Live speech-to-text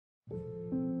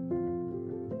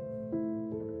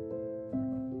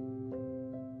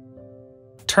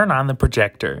turn on the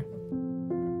projector.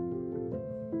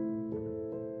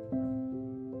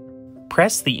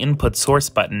 Press the Input Source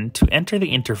button to enter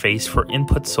the interface for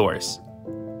input source.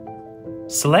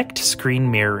 Select Screen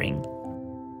Mirroring.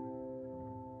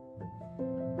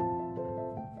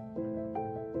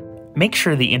 Make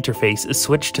sure the interface is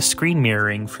switched to screen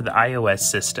mirroring for the iOS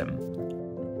system.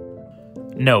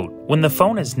 Note, when the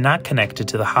phone is not connected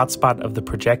to the hotspot of the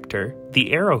projector,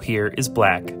 the arrow here is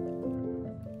black.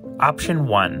 Option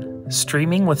 1.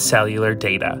 Streaming with cellular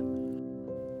data.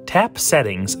 Tap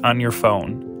Settings on your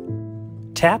phone.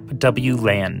 Tap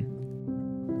WLAN.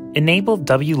 Enable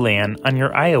WLAN on your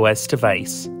iOS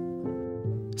device.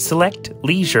 Select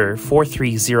Leisure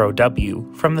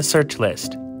 430W from the search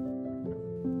list.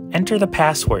 Enter the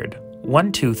password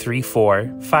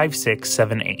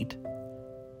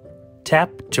 12345678.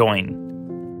 Tap Join.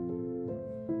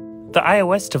 The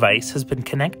iOS device has been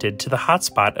connected to the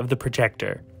hotspot of the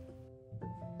projector.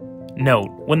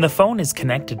 Note, when the phone is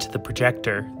connected to the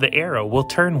projector, the arrow will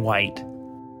turn white.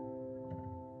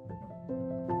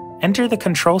 Enter the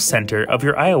control center of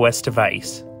your iOS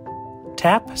device.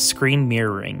 Tap Screen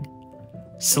Mirroring.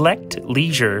 Select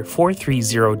Leisure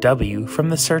 430W from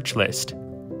the search list.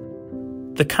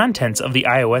 The contents of the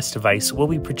iOS device will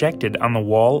be projected on the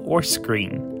wall or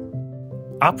screen.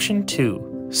 Option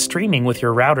 2. Streaming with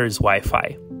your router's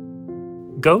Wi-Fi.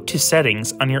 Go to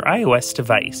Settings on your iOS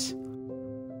device.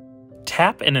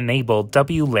 Tap and enable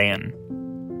WLAN.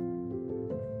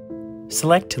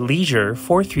 Select Leisure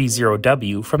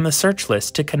 430W from the search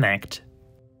list to connect.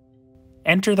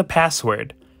 Enter the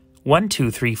password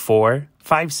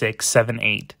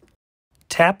 12345678.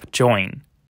 Tap Join.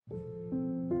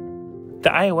 The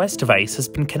iOS device has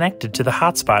been connected to the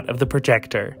hotspot of the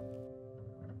projector.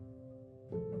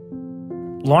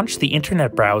 Launch the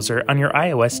Internet browser on your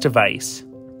iOS device.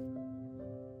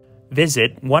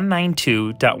 Visit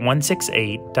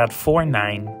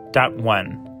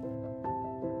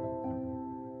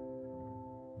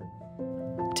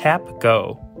 192.168.49.1. Tap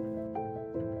Go.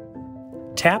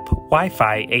 Tap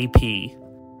Wi-Fi AP.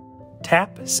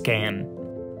 Tap Scan.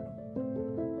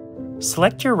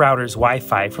 Select your router's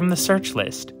Wi-Fi from the search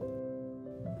list.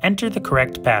 Enter the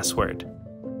correct password.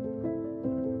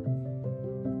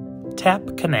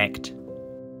 Tap Connect.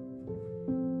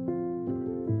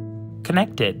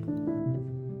 Connected.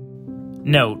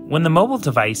 Note, when the mobile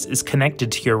device is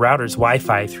connected to your router's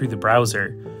Wi-Fi through the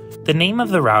browser, the name of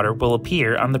the router will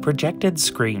appear on the projected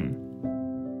screen.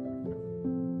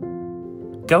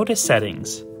 Go to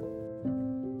Settings.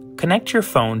 Connect your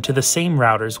phone to the same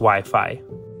router's Wi-Fi.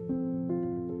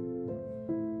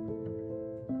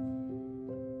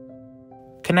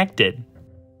 Connected.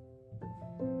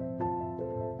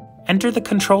 Enter the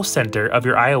control center of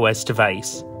your iOS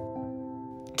device.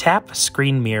 Tap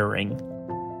Screen Mirroring.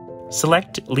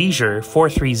 Select Leisure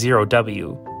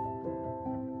 430W.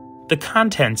 The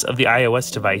contents of the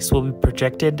iOS device will be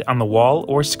projected on the wall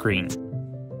or screen.